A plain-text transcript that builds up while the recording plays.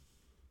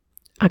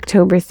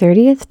October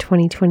 30th,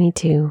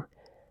 2022.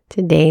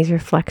 Today's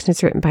reflection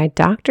is written by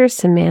Dr.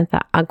 Samantha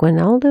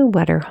Aguinaldo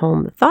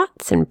Wetterholm.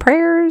 Thoughts and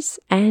prayers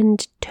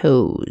and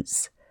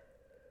toes.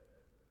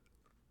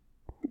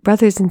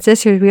 Brothers and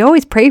sisters, we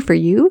always pray for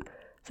you,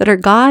 that our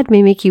God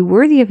may make you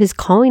worthy of his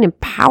calling and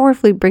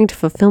powerfully bring to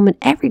fulfillment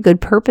every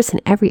good purpose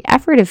and every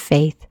effort of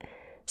faith.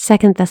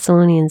 2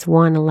 Thessalonians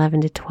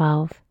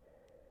 1:11-12.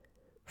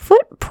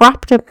 Foot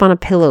propped up on a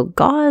pillow,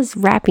 gauze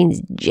wrappings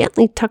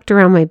gently tucked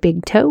around my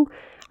big toe,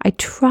 I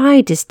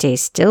tried to stay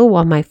still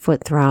while my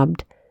foot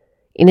throbbed.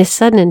 In a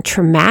sudden and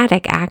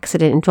traumatic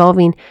accident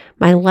involving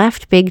my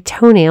left big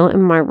toenail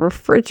and my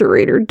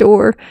refrigerator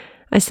door,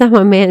 I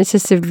somehow managed to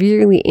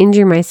severely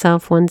injure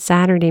myself one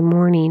Saturday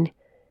morning.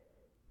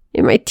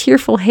 In my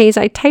tearful haze,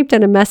 I typed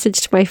out a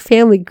message to my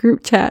family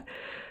group chat,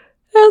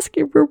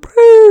 asking for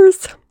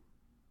prayers.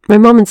 My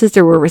mom and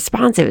sister were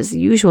responsive as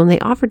usual, and they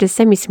offered to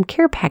send me some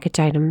care package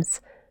items.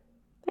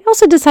 I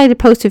also decided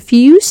to post a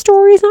few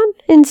stories on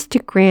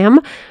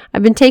Instagram.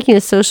 I've been taking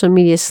a social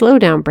media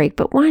slowdown break,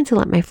 but wanted to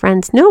let my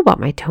friends know about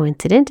my toe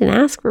incident and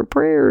ask for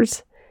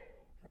prayers.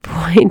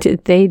 Boy,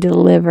 did they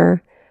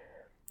deliver.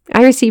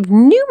 I received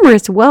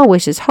numerous well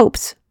wishes,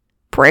 hopes,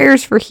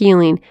 prayers for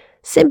healing,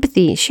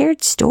 sympathy,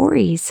 shared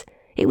stories.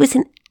 It was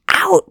an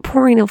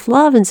outpouring of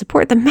love and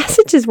support. The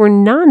messages were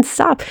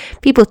nonstop.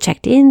 People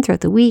checked in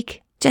throughout the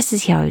week just to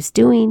see how I was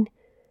doing.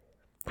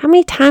 How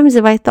many times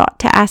have I thought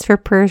to ask for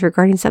prayers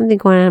regarding something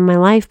going on in my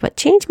life, but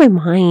changed my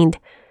mind,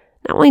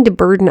 not wanting to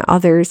burden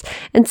others?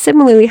 And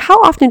similarly,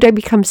 how often do I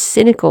become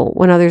cynical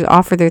when others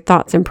offer their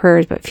thoughts and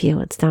prayers, but feel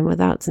it's done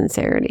without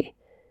sincerity?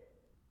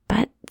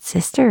 But,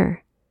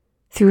 sister,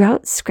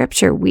 throughout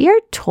Scripture, we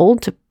are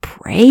told to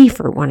pray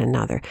for one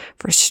another,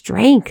 for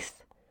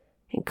strength,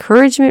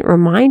 encouragement,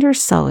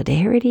 reminders,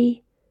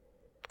 solidarity.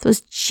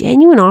 Those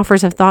genuine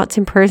offers of thoughts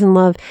and prayers and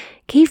love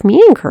gave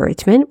me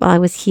encouragement while I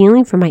was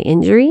healing from my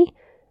injury.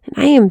 And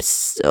I am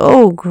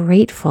so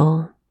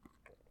grateful.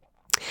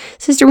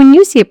 Sister, when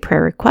you see a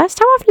prayer request,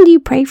 how often do you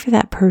pray for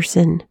that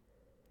person?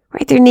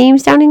 Write their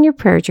names down in your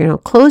prayer journal,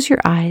 close your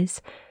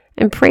eyes,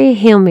 and pray a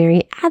Hail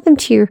Mary. Add them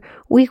to your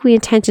weekly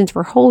intentions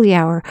for Holy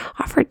Hour.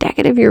 Offer a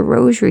decade of your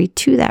rosary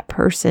to that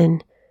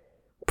person.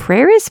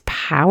 Prayer is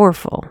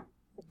powerful.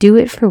 Do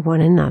it for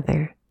one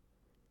another.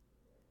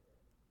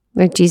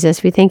 Lord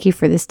Jesus, we thank you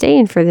for this day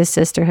and for this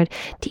sisterhood.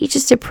 Teach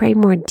us to pray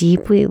more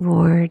deeply,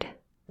 Lord,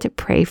 to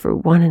pray for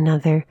one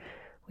another.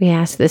 We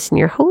ask this in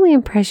your holy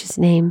and precious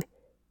name.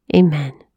 Amen.